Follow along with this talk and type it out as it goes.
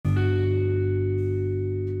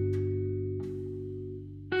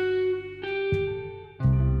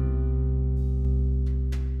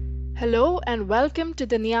Hello and welcome to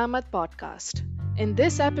the Niyamat podcast. In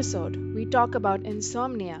this episode, we talk about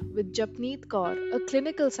insomnia with Japneet Kaur, a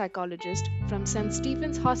clinical psychologist from St.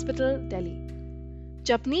 Stephen's Hospital, Delhi.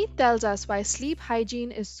 Japneet tells us why sleep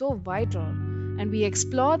hygiene is so vital, and we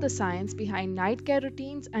explore the science behind night care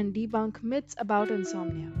routines and debunk myths about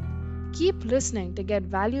insomnia. Keep listening to get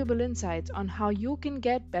valuable insights on how you can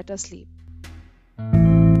get better sleep.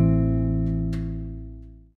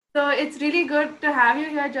 So it's really good to have you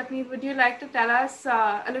here, Japneet. Would you like to tell us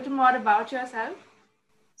a little more about yourself?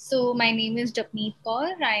 So my name is Japneet Kaur.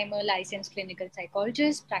 I am a licensed clinical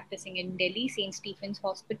psychologist practicing in Delhi, St. Stephen's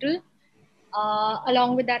Hospital.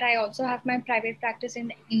 Along with that, I also have my private practice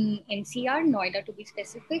in NCR, Noida to be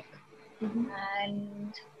specific.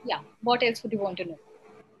 And yeah, what else would you want to know?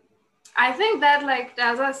 I think that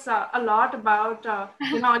tells us a lot about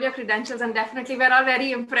all your credentials, and definitely we're all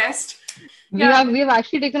very impressed. We have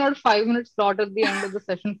actually taken out 5 minutes slot at the end of the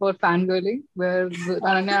session for fangirling, where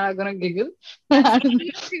Ananya and I are gonna giggle and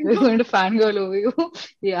we're going to fangirl over you.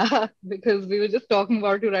 Yeah, because we were just talking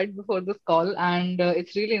about you right before this call, and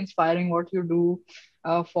it's really inspiring what you do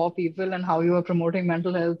for people and how you are promoting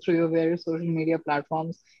mental health through your various social media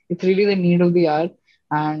platforms. It's really the need of the hour,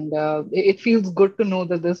 and it feels good to know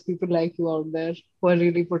that there's people like you out there who are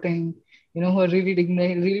really putting, who are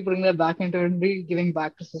really putting their back into it and really giving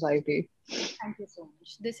back to society. Thank you so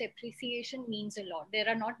much. This appreciation means a lot. There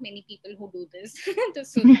are not many people who do this.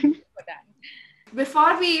 So thank you for that.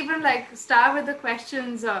 Before we even start with the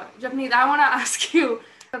questions, Japneet, I want to ask you,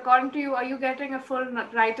 according to you, are you getting a full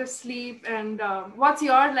night of sleep, and what's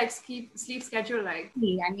your sleep schedule like?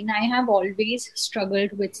 I mean, I have always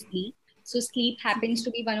struggled with sleep. So sleep happens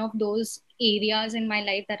to be one of those areas in my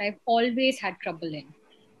life that I've always had trouble in.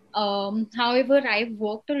 However, I've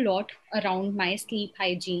worked a lot around my sleep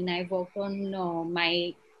hygiene. I've worked on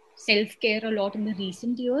my self-care a lot in the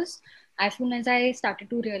recent years. As soon as I started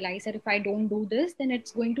to realize that if I don't do this, then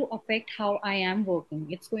it's going to affect how I am working.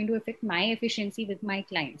 It's going to affect my efficiency with my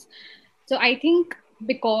clients. So I think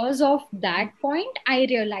because of that point, I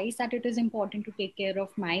realized that it is important to take care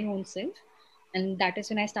of my own self. And that is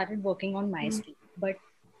when I started working on my sleep. But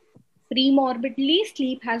pre-morbidly,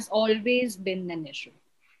 sleep has always been an issue.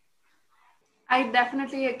 I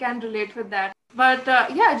definitely can relate with that. But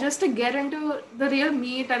just to get into the real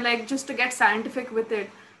meat and just to get scientific with it,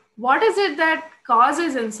 what is it that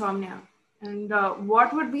causes insomnia? And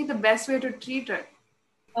what would be the best way to treat it?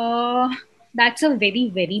 That's a very,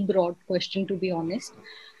 very broad question, to be honest.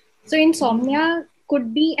 So, insomnia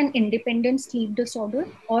could be an independent sleep disorder,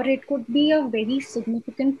 or it could be a very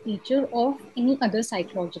significant feature of any other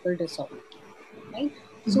psychological disorder, right?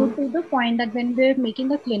 So, to the point that when we're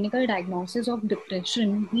making a clinical diagnosis of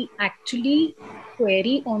depression, we actually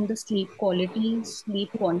query on the sleep quality,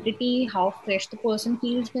 sleep quantity, how fresh the person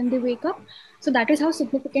feels when they wake up. So, that is how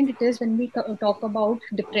significant it is when we talk about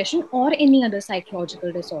depression or any other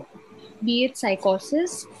psychological disorder, be it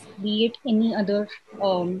psychosis, be it any other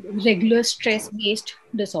regular stress-based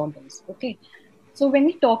disorders. Okay. So when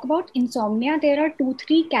we talk about insomnia, there are 2,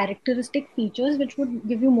 3 characteristic features which would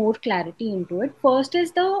give you more clarity into it. First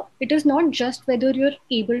is it is not just whether you're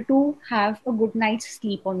able to have a good night's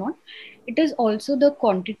sleep or not. It is also the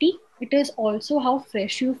quantity. It is also how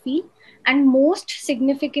fresh you feel. And most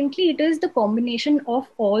significantly, it is the combination of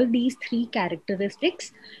all these 3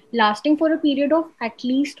 characteristics lasting for a period of at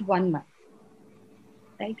least 1 month.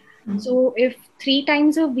 Right. So if 3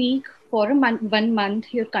 times a week for a month, 1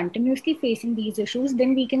 month, you're continuously facing these issues,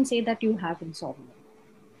 then we can say that you have insomnia.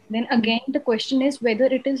 Then again, the question is whether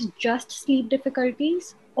it is just sleep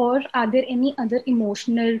difficulties or are there any other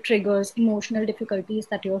emotional triggers, emotional difficulties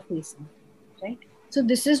that you're facing, right? So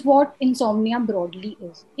this is what insomnia broadly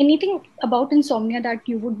is. Anything about insomnia that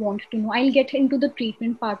you would want to know? I'll get into the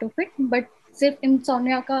treatment part of it, but sirf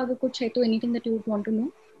insomnia ka agar kuch hai to anything that you would want to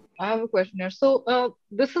know? I have a question here. So,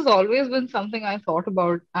 this has always been something I thought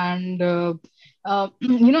about, and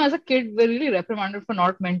as a kid, we're really reprimanded for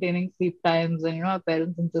not maintaining sleep times, and our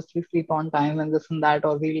parents insist we sleep on time and this and that,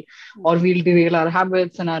 or we'll derail our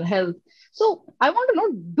habits and our health. So, I want to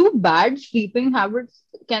know: do bad sleeping habits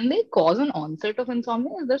can they cause an onset of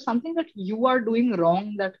insomnia? Is there something that you are doing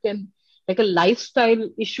wrong that can, like a lifestyle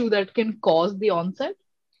issue, that can cause the onset?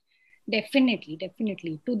 Definitely,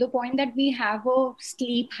 definitely. To the point that we have a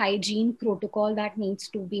sleep hygiene protocol that needs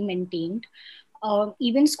to be maintained.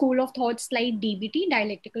 Even school of thoughts like DBT,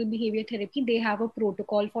 dialectical behavior therapy, they have a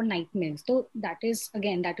protocol for nightmares. So that is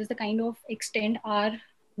the kind of extent our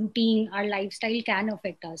routine, our lifestyle can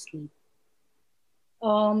affect our sleep.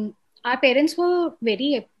 Our parents were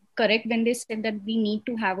very correct when they said that we need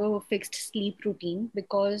to have a fixed sleep routine,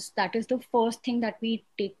 because that is the first thing that we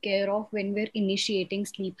take care of when we're initiating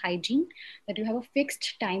sleep hygiene. That you have a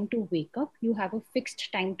fixed time to wake up, you have a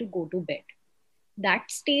fixed time to go to bed.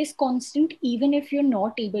 That stays constant even if you're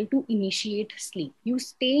not able to initiate sleep. You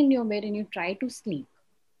stay in your bed and you try to sleep.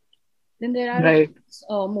 Then there are Right.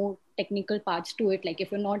 more technical parts to it. Like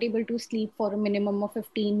if you're not able to sleep for a minimum of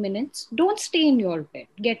 15 minutes, don't stay in your bed.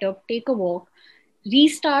 Get up, take a walk,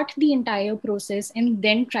 restart the entire process, and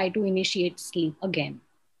then try to initiate sleep again.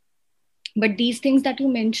 But these things that you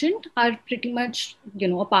mentioned are pretty much,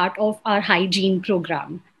 a part of our hygiene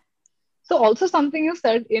program. So also something you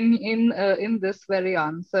said in this very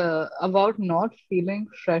answer about not feeling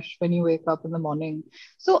fresh when you wake up in the morning.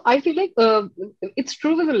 So I feel like it's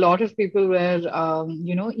true with a lot of people where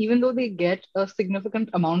even though they get a significant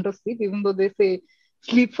amount of sleep, even though they say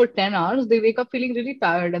sleep for 10 hours, they wake up feeling really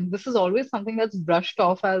tired, and this is always something that's brushed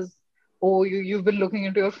off as, oh, you've been looking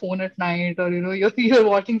into your phone at night, or you're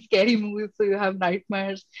watching scary movies so you have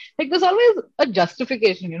nightmares. Like there's always a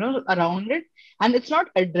justification around it, and it's not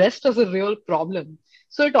addressed as a real problem.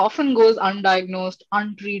 So it often goes undiagnosed,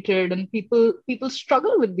 untreated, and people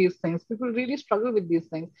struggle with these things. People really struggle with these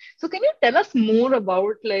things. So can you tell us more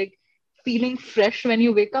about like feeling fresh when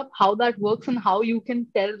you wake up, how that works, and how you can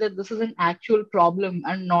tell that this is an actual problem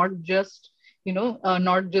and not just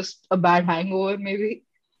a bad hangover maybe?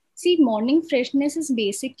 See, morning freshness is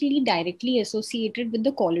basically directly associated with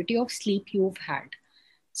the quality of sleep you've had.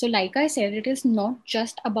 So, like I said, it is not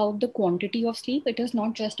just about the quantity of sleep. It is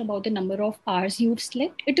not just about the number of hours you've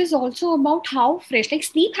slept. It is also about how fresh. Like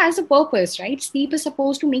sleep has a purpose, right? Sleep is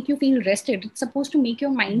supposed to make you feel rested. It's supposed to make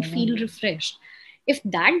your mind feel refreshed. If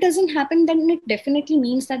that doesn't happen, then it definitely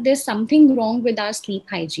means that there's something wrong with our sleep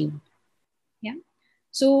hygiene. Yeah.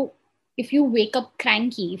 So if you wake up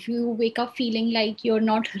cranky, if you wake up feeling like you're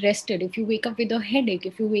not rested, if you wake up with a headache,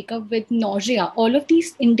 if you wake up with nausea, all of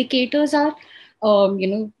these indicators are,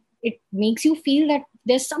 it makes you feel that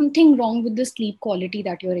there's something wrong with the sleep quality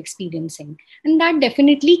that you're experiencing. And that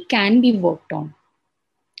definitely can be worked on.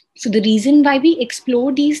 So the reason why we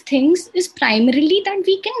explore these things is primarily that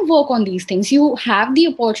we can work on these things. You have the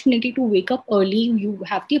opportunity to wake up early. You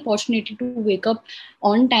have the opportunity to wake up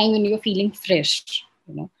on time when you're feeling fresh.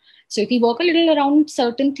 So if we work a little around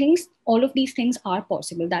certain things, all of these things are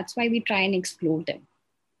possible. That's why we try and explore them.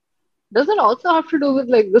 Does it also have to do with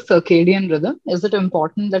like the circadian rhythm? Is it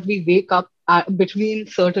important that we wake up between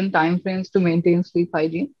certain time frames to maintain sleep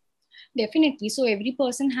hygiene? Definitely. So every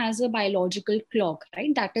person has a biological clock,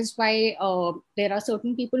 right? That is why there are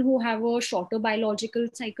certain people who have a shorter biological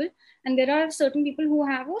cycle, and there are certain people who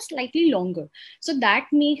have a slightly longer. So that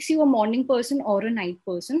makes you a morning person or a night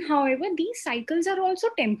person. However, these cycles are also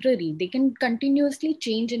temporary. They can continuously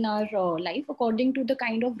change in our life according to the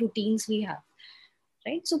kind of routines we have.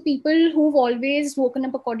 Right. So people who've always woken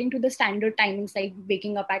up according to the standard timings, like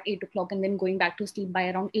waking up at 8 o'clock and then going back to sleep by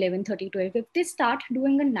around 11:30, 12, if they start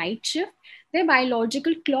doing a night shift, their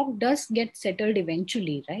biological clock does get settled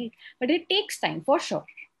eventually, right? But it takes time for sure.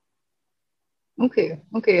 Okay,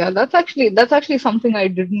 yeah, that's actually something I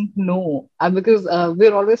didn't know, because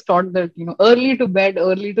we're always taught that early to bed,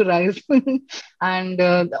 early to rise, and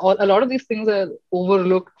a lot of these things are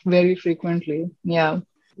overlooked very frequently. Yeah.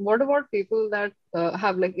 What about people that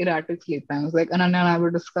have like erratic sleep times? Like Ananya and I were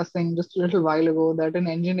discussing just a little while ago that in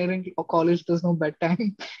engineering college there's no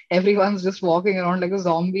bedtime. Everyone's just walking around like a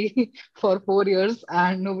zombie for 4 years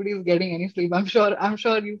and nobody's getting any sleep. I'm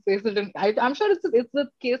sure you face it, and I'm sure it's the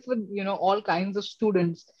case with all kinds of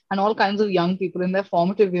students and all kinds of young people in their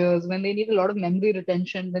formative years when they need a lot of memory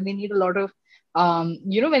retention, when they need a lot of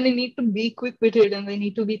when they need to be quick witted and they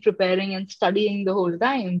need to be preparing and studying the whole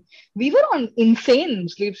time. We were on insane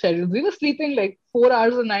sleep schedules. We were sleeping like 4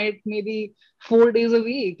 hours a night, maybe 4 days a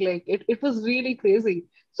week. Like it was really crazy.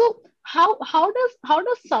 So how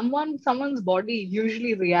does someone's body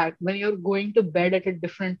usually react when you're going to bed at a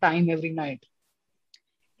different time every night?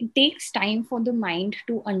 It takes time for the mind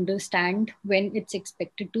to understand when it's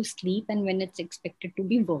expected to sleep and when it's expected to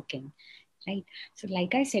be working. Right. So,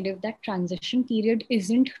 like I said, if that transition period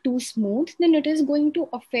isn't too smooth, then it is going to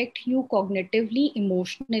affect you cognitively,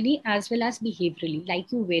 emotionally, as well as behaviorally.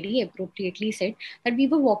 Like you very appropriately said, that we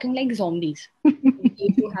were walking like zombies.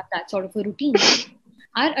 If you have that sort of a routine, right?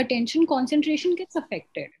 Our attention concentration gets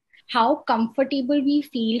affected. How comfortable we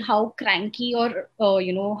feel, how cranky, or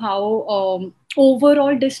how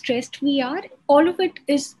overall distressed we are, all of it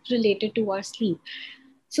is related to our sleep.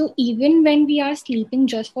 So even when we are sleeping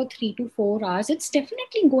just for 3 to 4 hours, it's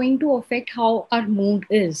definitely going to affect how our mood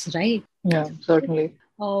is, right? Yeah, certainly.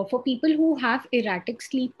 For people who have erratic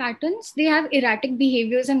sleep patterns, they have erratic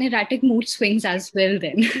behaviors and erratic mood swings as well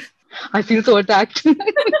then. I feel so attacked.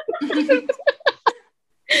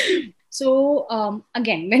 So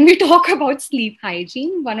again, when we talk about sleep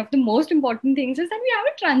hygiene, one of the most important things is that we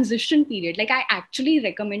have a transition period. Like I actually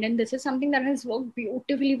recommend, and this is something that has worked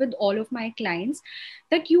beautifully with all of my clients,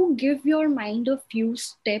 that you give your mind a few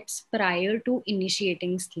steps prior to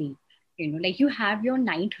initiating sleep. Like you have your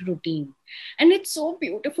night routine, and it's so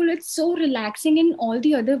beautiful. It's so relaxing in all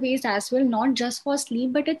the other ways as well, not just for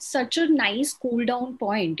sleep, but it's such a nice cool down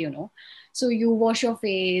point. So you wash your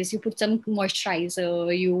face, you put some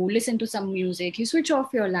moisturizer, you listen to some music, you switch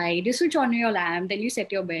off your light, you switch on your lamp, then you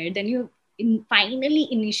set your bed, then you finally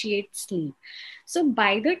initiate sleep. So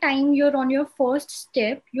by the time you're on your first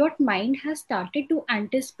step, your mind has started to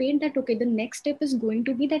anticipate that, okay, the next step is going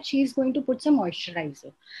to be that she's going to put some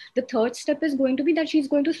moisturizer. The third step is going to be that she's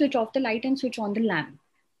going to switch off the light and switch on the lamp.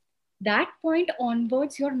 That point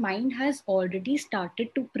onwards, your mind has already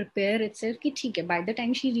started to prepare itself ki, theek hai, by the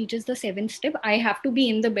time she reaches the seventh step, I have to be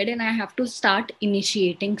in the bed and I have to start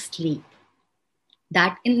initiating sleep.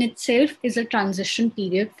 That in itself is a transition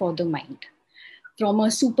period for the mind, from a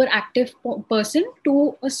super active person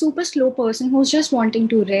to a super slow person who's just wanting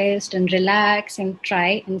to rest and relax and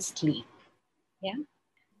try and sleep. Yeah.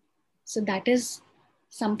 So that is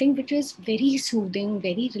something which is very soothing,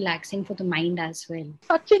 very relaxing for the mind as well.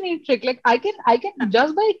 Such a neat trick. Like I can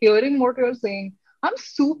just by hearing what you're saying, I'm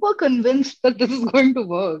super convinced that this is going to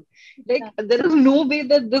work. Like there is no way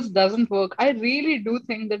that this doesn't work. I really do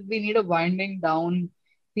think that we need a winding down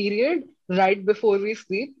period right before we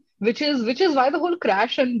sleep, which is why the whole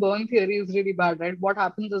crash and burn theory is really bad, right? What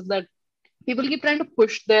happens is that people keep trying to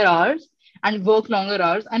push their hours and work longer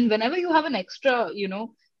hours. And whenever you have an extra,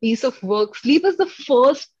 piece of work, sleep is the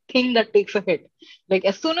first thing that takes a hit. Like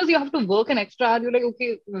as soon as you have to work an extra hour, you're like,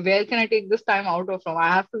 okay, where can I take this time out of from? I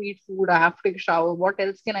have to eat food, I have to take a shower. What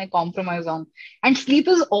else can I compromise on? And sleep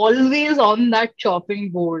is always on that chopping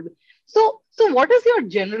board. So what is your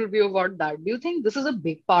general view about that? Do you think this is a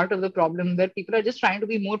big part of the problem where people are just trying to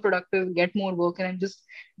be more productive, get more work, and just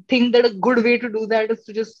think that a good way to do that is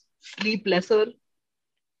to just sleep lesser?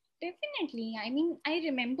 Definitely. I mean, I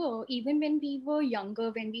remember even when we were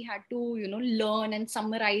younger, when we had to, learn and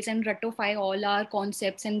summarize and ratify all our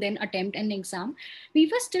concepts and then attempt an exam, we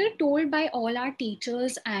were still told by all our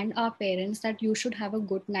teachers and our parents that you should have a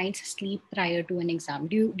good night's sleep prior to an exam.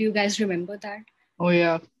 Do you guys remember that? Oh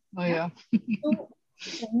yeah. Oh Yeah. yeah. So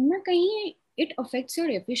kahin na kahin, it affects your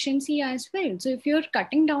efficiency as well. So if you're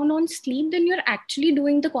cutting down on sleep, then you're actually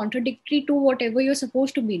doing the contradictory to whatever you're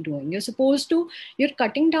supposed to be doing. You're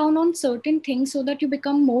cutting down on certain things so that you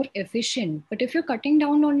become more efficient. But if you're cutting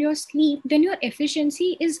down on your sleep, then your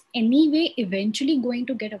efficiency is anyway eventually going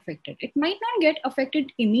to get affected. It might not get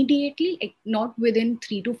affected immediately, like not within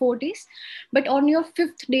 3 to 4 days, but on your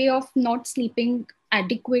fifth day of not sleeping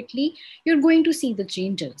adequately, you're going to see the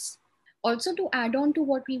changes. Also, to add on to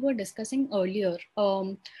what we were discussing earlier,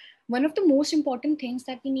 one of the most important things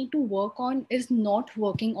that we need to work on is not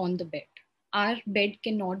working on the bed. Our bed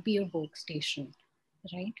cannot be a workstation,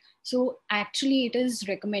 right? So actually it is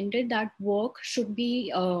recommended that work should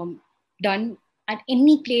be done at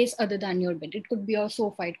any place other than your bed. It could be your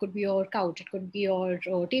sofa, it could be your couch, it could be your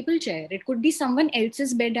table chair, it could be someone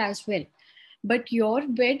else's bed as well, but your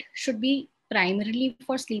bed should be primarily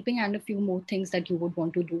for sleeping and a few more things that you would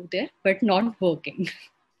want to do there, but not working.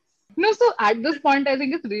 No, so at this point, I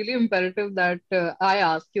think it's really imperative that I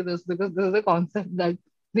ask you this because this is a concept that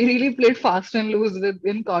we really played fast and loose with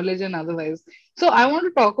in college and otherwise. So I want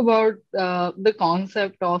to talk about the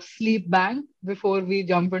concept of sleep bank before we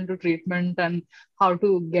jump into treatment and how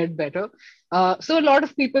to get better. So a lot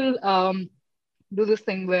of people do this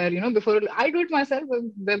thing where, before I do it myself,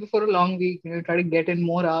 where before a long week, you try to get in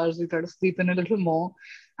more hours, you try to sleep in a little more,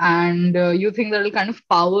 and you think that it'll kind of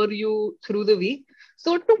power you through the week.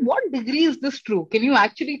 So, to what degree is this true? Can you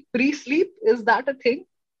actually pre-sleep? Is that a thing?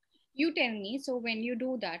 You tell me, so when you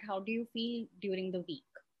do that, how do you feel during the week?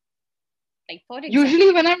 Like, for example,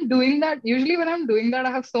 Usually when I'm doing that,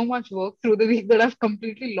 I have so much work through the week that I've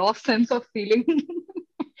completely lost sense of feeling,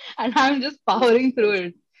 and I'm just powering through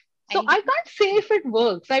it. So I I can't say if it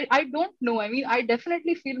works. I don't know. I mean, I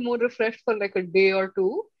definitely feel more refreshed for like a day or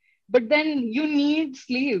two, but then you need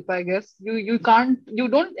sleep, I guess. You can't you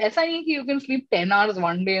don't ऐसा नहीं है कि you can sleep 10 hours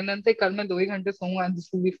one day and then say कल मैं 2 ही घंटे सोऊंगा and this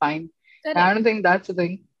will be fine. I correct, don't think that's the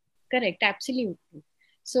thing. correct, absolutely.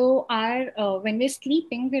 So our when we're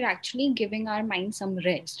sleeping, we're actually giving our mind some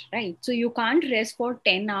rest, right? So you can't rest for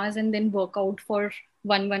 10 hours and then work out for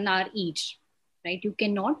one hour each, right? You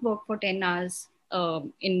cannot work for 10 hours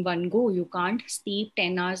in one go. You can't sleep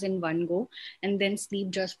 10 hours in one go and then sleep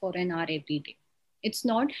just for an hour every day. It's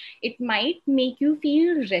not, it might make you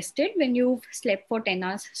feel rested when you've slept for 10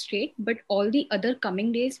 hours straight, but all the other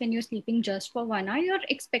coming days when you're sleeping just for 1 hour, you're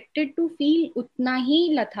expected to feel utna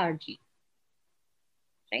hi lethargy,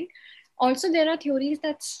 right? Also, there are theories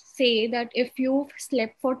that say that if you've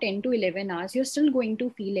slept for 10 to 11 hours, you're still going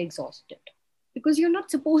to feel exhausted because you're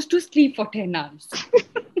not supposed to sleep for 10 hours.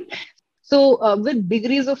 So, with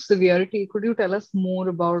degrees of severity, could you tell us more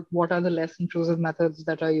about what are the less intrusive methods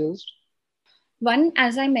that are used? One,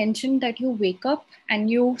 as I mentioned, that you wake up and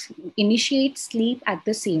you initiate sleep at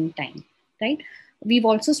the same time, right? We've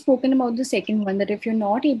also spoken about the second one, that if you're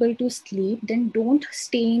not able to sleep, then don't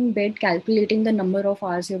stay in bed calculating the number of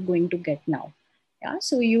hours you're going to get now. Yeah,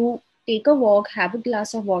 so you take a walk, have a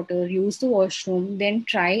glass of water, use the washroom, then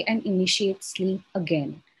try and initiate sleep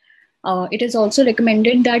again. It is also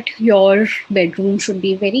recommended that your bedroom should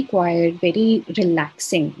be very quiet, very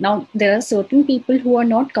relaxing. Now, there are certain people who are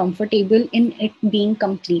not comfortable in it being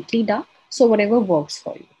completely dark. So, whatever works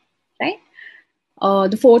for you, right?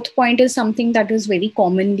 The fourth point is something that is very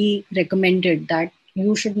commonly recommended, that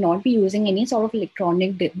you should not be using any sort of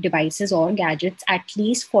electronic devices or gadgets at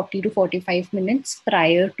least 40 to 45 minutes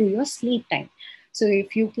prior to your sleep time. So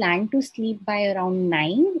if you plan to sleep by around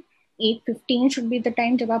 9, 8:15 should be the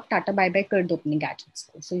time जब आप tata bye bye कर दो अपने gadgets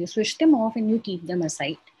को. So you switch them off and you keep them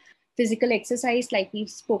aside. Physical exercise, like we've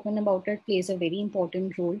spoken about it, plays a very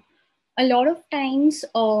important role. A lot of times,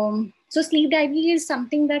 so sleep diving is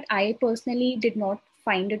something that I personally did not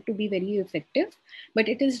find it to be very effective, but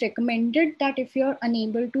it is recommended that if you're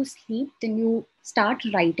unable to sleep, then you start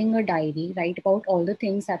writing a diary, write about all the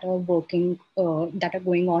things that are that are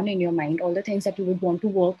going on in your mind, all the things that you would want to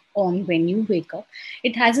work on when you wake up.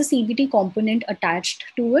 It has a CBT component attached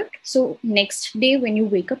to it. So next day, when you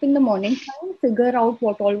wake up in the morning, try and figure out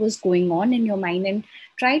what all was going on in your mind and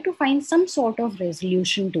try to find some sort of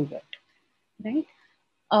resolution to it, right?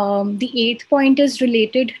 The eighth point is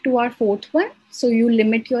related to our fourth one. So you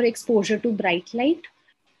limit your exposure to bright light.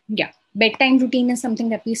 Yeah, bedtime routine is something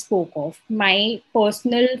that we spoke of. My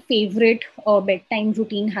personal favorite bedtime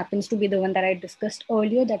routine happens to be the one that I discussed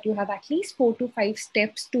earlier, that you have at least 4 to 5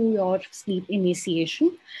 steps to your sleep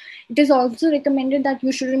initiation. It is also recommended that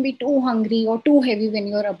you shouldn't be too hungry or too heavy when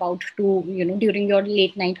you're about to, during your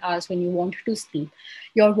late night hours when you want to sleep.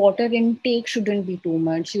 Your water intake shouldn't be too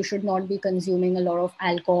much. You should not be consuming a lot of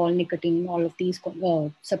alcohol, nicotine, all of these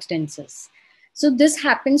substances. So this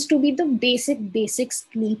happens to be the basic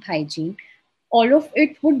sleep hygiene. All of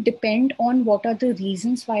it would depend on what are the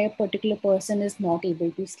reasons why a particular person is not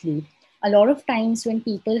able to sleep. A lot of times when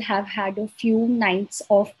people have had a few nights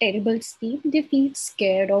of terrible sleep, they feel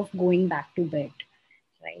scared of going back to bed,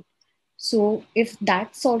 right? So if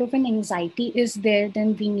that sort of an anxiety is there,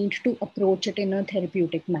 then we need to approach it in a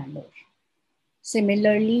therapeutic manner.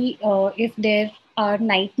 Similarly, if there are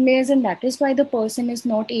nightmares and that is why the person is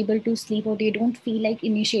not able to sleep, or they don't feel like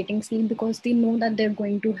initiating sleep because they know that they're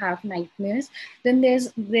going to have nightmares, then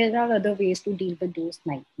there are other ways to deal with those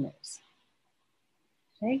nightmares,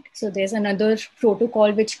 right? So there's another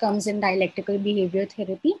protocol which comes in dialectical behavior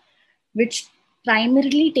therapy, which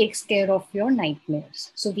primarily takes care of your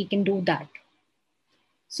nightmares. So we can do that.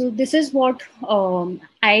 So this is what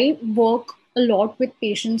I work a lot with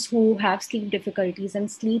patients who have sleep difficulties,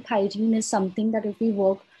 and sleep hygiene is something that if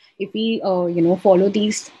we follow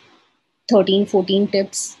these 13, 14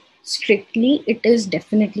 tips strictly, it is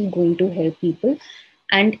definitely going to help people.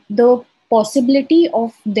 And the possibility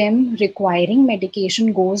of them requiring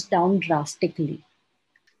medication goes down drastically.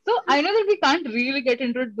 So I know that we can't really get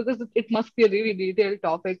into it because it must be a really detailed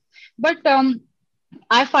topic. But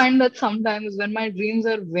I find that sometimes when my dreams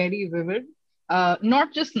are very vivid,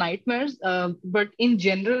 not just nightmares, but in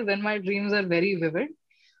general, when my dreams are very vivid,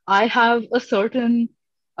 I have a certain,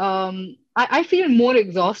 I feel more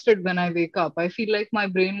exhausted when I wake up. I feel like my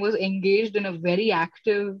brain was engaged in a very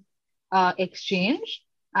active exchange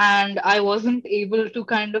and I wasn't able to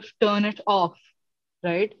kind of turn it off,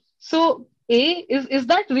 right? So, is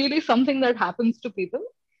that really something that happens to people?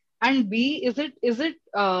 And B, is it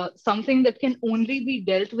something that can only be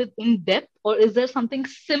dealt with in depth, or is there something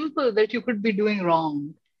simple that you could be doing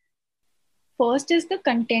wrong? First is the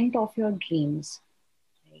content of your dreams.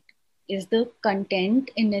 Right? Is the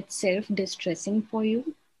content in itself distressing for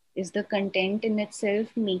you? Is the content in itself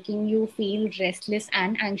making you feel restless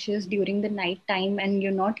and anxious during the night time, and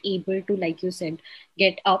you're not able to, like you said,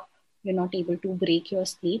 get up? You're not able to break your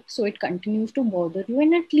sleep. So it continues to bother you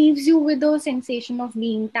and it leaves you with a sensation of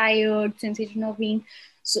being tired, sensation of being,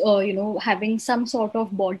 having some sort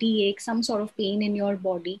of body ache, some sort of pain in your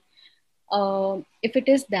body. If it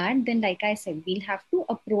is that, then like I said, we'll have to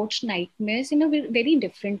approach nightmares in a very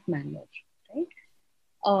different manner, right?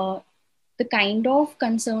 Uh, the kind of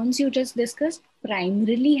concerns you just discussed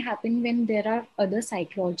primarily happen when there are other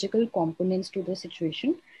psychological components to the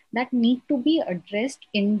situation that need to be addressed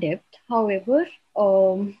in depth. However,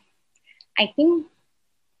 I think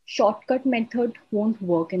shortcut method won't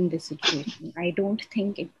work in this situation. I don't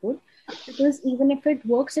think it would, because even if it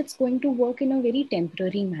works, it's going to work in a very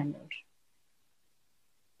temporary manner.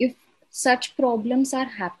 If such problems are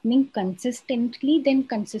happening consistently, then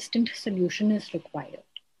consistent solution is required.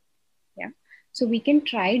 Yeah. So we can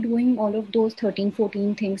try doing all of those 13,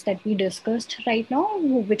 14 things that we discussed right now,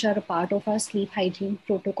 which are a part of our sleep hygiene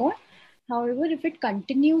protocol. However, if it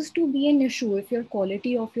continues to be an issue, if your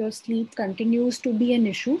quality of your sleep continues to be an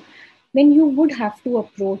issue, then you would have to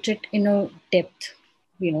approach it in a depth,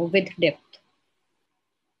 with depth.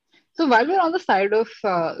 So while we're on the side of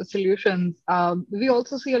solutions, we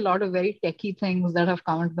also see a lot of very techy things that have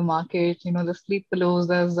come into the market. The sleep pillows,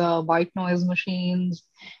 there's white noise machines,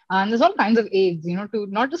 and there's all kinds of aids. To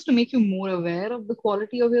not just to make you more aware of the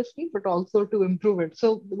quality of your sleep, but also to improve it.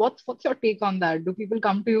 So what's your take on that? Do people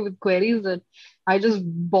come to you with queries that I just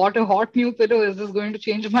bought a hot new pillow? Is this going to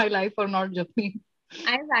change my life or not, Japneet?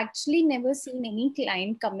 I've actually never seen any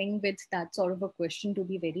client coming with that sort of a question, to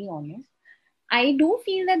be very honest. I do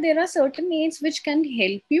feel that there are certain aids which can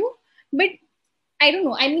help you, but I don't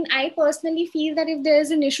know. I mean, I personally feel that if there is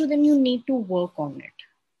an issue, then you need to work on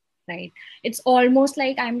it, right? It's almost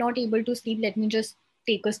like I'm not able to sleep. Let me just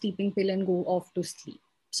take a sleeping pill and go off to sleep.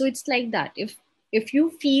 So it's like that. If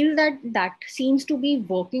you feel that that seems to be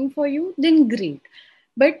working for you, then great.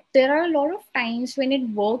 But there are a lot of times when it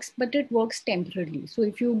works, but it works temporarily. So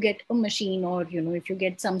if you get a machine, or if you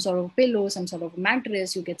get some sort of pillow, some sort of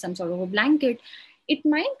mattress, you get some sort of a blanket, it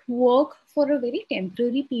might work for a very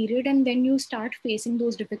temporary period, and then you start facing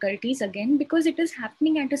those difficulties again, because it is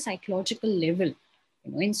happening at a psychological level.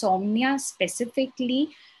 Insomnia specifically,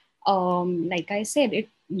 like I said, it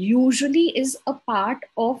usually is a part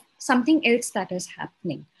of something else that is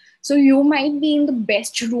happening. So you might be in the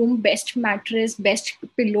best room, best mattress, best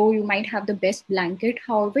pillow, you might have the best blanket.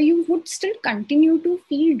 However, you would still continue to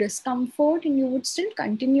feel discomfort, and you would still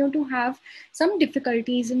continue to have some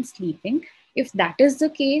difficulties in sleeping. If that is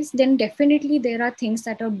the case, then definitely there are things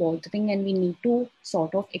that are bothering, and we need to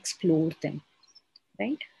sort of explore them,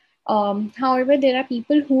 right? However, there are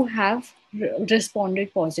people who have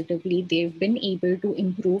responded positively. They've been able to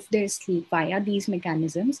improve their sleep via these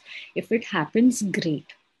mechanisms. If it happens, great.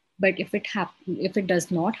 But if it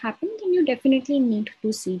does not happen, then you definitely need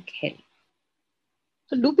to seek help.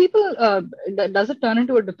 So do people, does it turn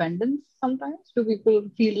into a dependence sometimes? Do people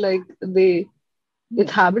feel like it's No.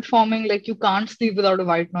 habit forming, like you can't sleep without a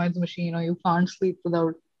white noise machine or you can't sleep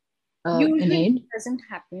without an Usually aid? it doesn't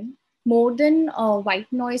happen. More than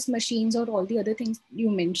white noise machines or all the other things you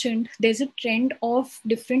mentioned, there's a trend of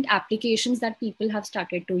different applications that people have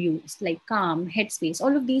started to use, like Calm, Headspace,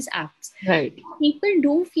 all of these apps. Right. People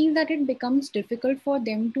do feel that it becomes difficult for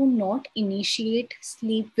them to not initiate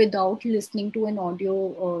sleep without listening to an audio,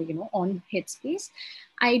 on Headspace.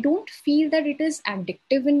 I don't feel that it is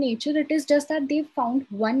addictive in nature. It is just that they've found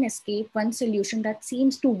one escape, one solution that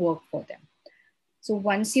seems to work for them. So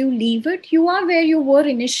once you leave it, you are where you were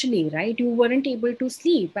initially, right? You weren't able to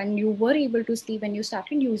sleep, and you were able to sleep when you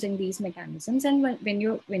started using these mechanisms. And when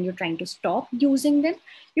you're trying to stop using them,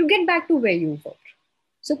 you get back to where you were.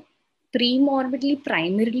 So pre-morbidly,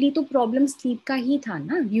 primarily, the problem sleep ka hi tha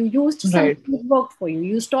na. You used Right. something that worked for you.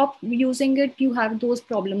 You stop using it, you have those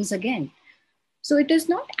problems again. So it is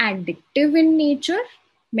not addictive in nature.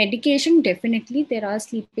 Medication, definitely, there are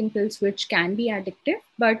sleeping pills which can be addictive,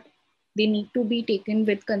 but they need to be taken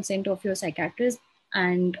with consent of your psychiatrist.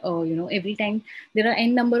 And every time there are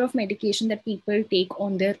n number of medication that people take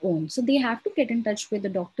on their own, so they have to get in touch with the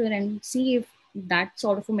doctor and see if that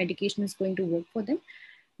sort of a medication is going to work for them.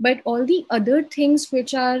 But all the other things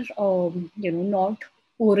which are not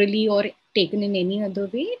orally or taken in any other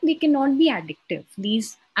way, they cannot be addictive.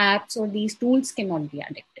 These apps or these tools cannot be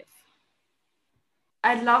addictive.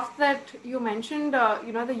 I love that you mentioned,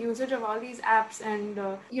 the usage of all these apps, and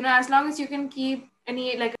as long as you can keep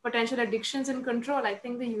any like potential addictions in control, I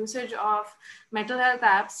think the usage of mental health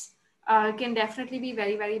apps can definitely be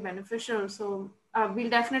very, very beneficial. So we'll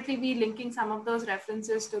definitely be linking some of those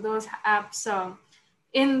references to those apps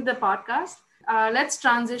in the podcast. Let's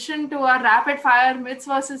transition to our rapid fire myths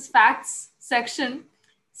versus facts section.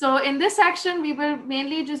 So in this section, we will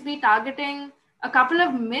mainly just be targeting a couple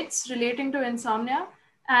of myths relating to insomnia.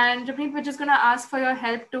 And Japneet, we're just going to ask for your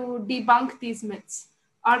help to debunk these myths.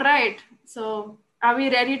 All right. So Are we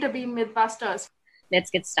ready to be mythbusters?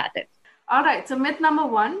 Let's get started. All right, so myth number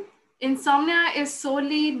one, insomnia is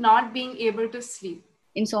solely not being able to sleep.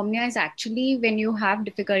 Insomnia is actually when you have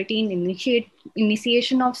difficulty in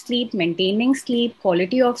initiation of sleep, maintaining sleep,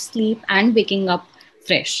 quality of sleep, and waking up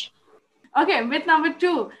fresh. Okay, myth number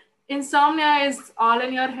two, insomnia is all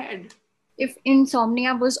in your head. If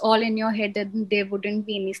insomnia was all in your head, then there wouldn't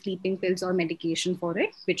be any sleeping pills or medication for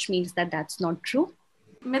it, which means that that's not true.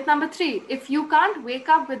 Myth number three, if you can't wake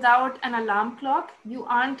up without an alarm clock, you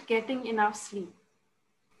aren't getting enough sleep.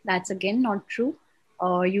 That's again not true.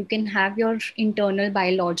 You can have your internal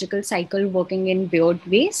biological cycle working in weird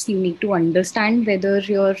ways. You need to understand whether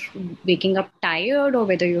you're waking up tired or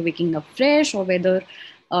whether you're waking up fresh or whether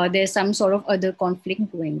there's some sort of other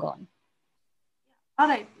conflict going on. All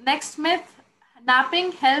right, next myth,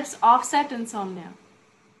 napping helps offset insomnia.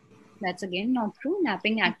 That's again not true.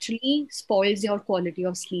 Napping actually spoils your quality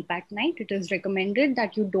of sleep at night. It is recommended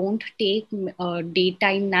that you don't take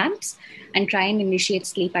daytime naps and try and initiate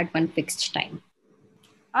sleep at one fixed time.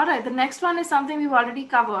 All right, the next one is something we've already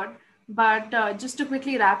covered, but just to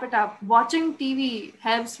quickly wrap it up, watching TV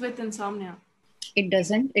helps with insomnia. It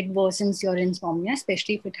doesn't. It worsens your insomnia,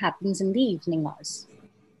 especially if it happens in the evening hours.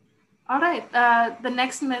 All right, the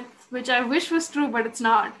next myth, which I wish was true, but it's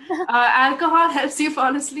not. Alcohol helps you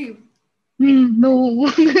fall asleep. No.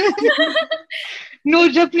 No,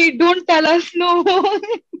 Japneet, don't tell us no.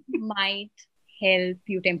 Might help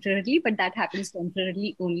you temporarily, but that happens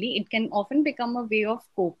temporarily only. It can often become a way of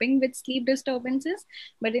coping with sleep disturbances,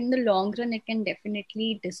 but in the long run, it can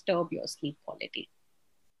definitely disturb your sleep quality.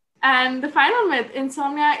 And the final myth,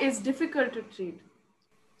 insomnia is difficult to treat.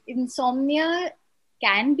 Insomnia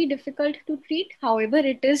can be difficult to treat. However,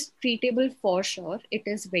 it is treatable for sure. It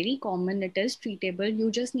is very common. It is treatable. You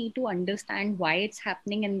just need to understand why it's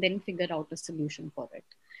happening and then figure out a solution for it.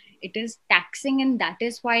 It is taxing, and that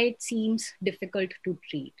is why it seems difficult to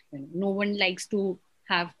treat. No one likes to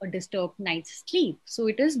have a disturbed night's sleep. So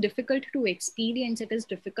it is difficult to experience. It is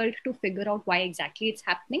difficult to figure out why exactly it's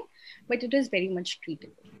happening, but it is very much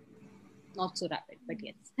treatable. Not so rapid, but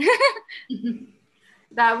yes.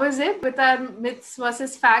 That was it with our myths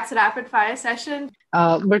versus facts rapid fire session.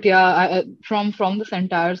 But yeah, from this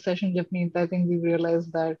entire session, Japneet, I think we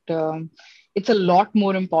realized that it's a lot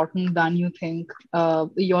more important than you think.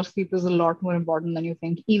 Your sleep is a lot more important than you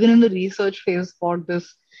think. Even in the research phase for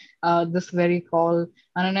this very call,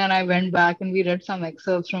 Ananya and I went back and we read some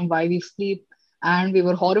excerpts from Why We Sleep, and we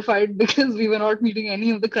were horrified because we were not meeting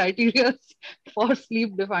any of the criteria for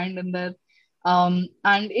sleep defined in that. And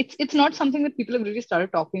it's not something that people have really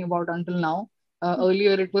started talking about until now.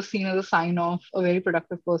 Earlier, it was seen as a sign of a very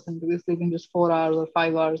productive person to be sleeping just 4 hours or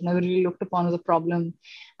 5 hours, never really looked upon as a problem.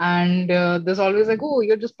 And there's always like, oh,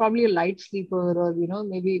 you're just probably a light sleeper, or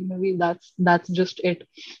maybe that's just it.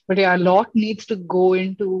 But yeah, a lot needs to go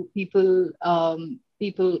into people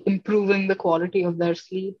improving the quality of their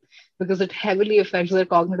sleep, because it heavily affects their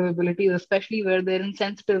cognitive abilities, especially where they're in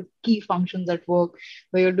sensitive key functions at work,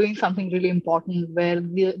 where you're doing something really important, where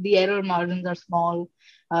the error margins are small,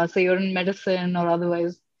 say you're in medicine or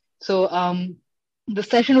otherwise. So the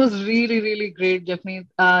session was really, really great, Japneet.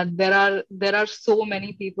 There are so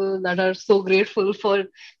many people that are so grateful for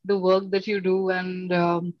the work that you do, and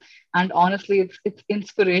honestly, it's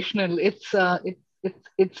inspirational.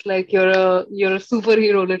 It's like you're a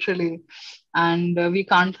superhero, literally, and we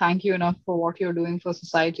can't thank you enough for what you're doing for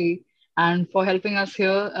society and for helping us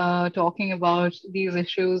here, talking about these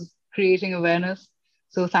issues, creating awareness.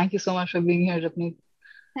 So thank you so much for being here, Japneet.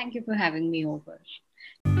 Thank you for having me over.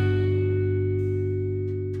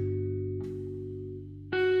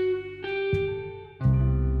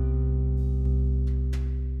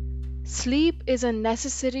 Sleep is a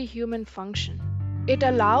necessary human function. It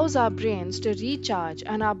allows our brains to recharge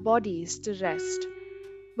and our bodies to rest.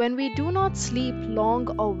 When we do not sleep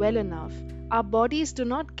long or well enough, our bodies do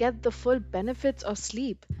not get the full benefits of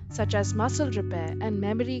sleep, such as muscle repair and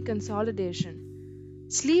memory consolidation.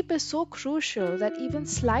 Sleep is so crucial that even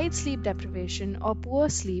slight sleep deprivation or poor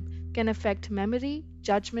sleep can affect memory,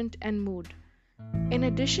 judgment, and mood. In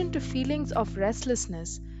addition to feelings of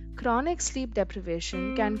restlessness, chronic sleep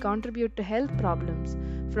deprivation can contribute to health problems,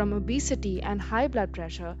 from obesity and high blood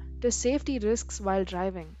pressure to safety risks while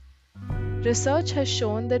driving. Research has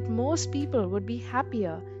shown that most people would be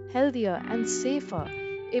happier, healthier, and safer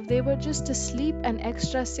if they were just to sleep an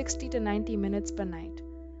extra 60 to 90 minutes per night.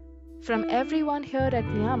 From everyone here at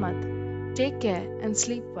Niyamat, take care and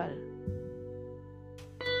sleep well.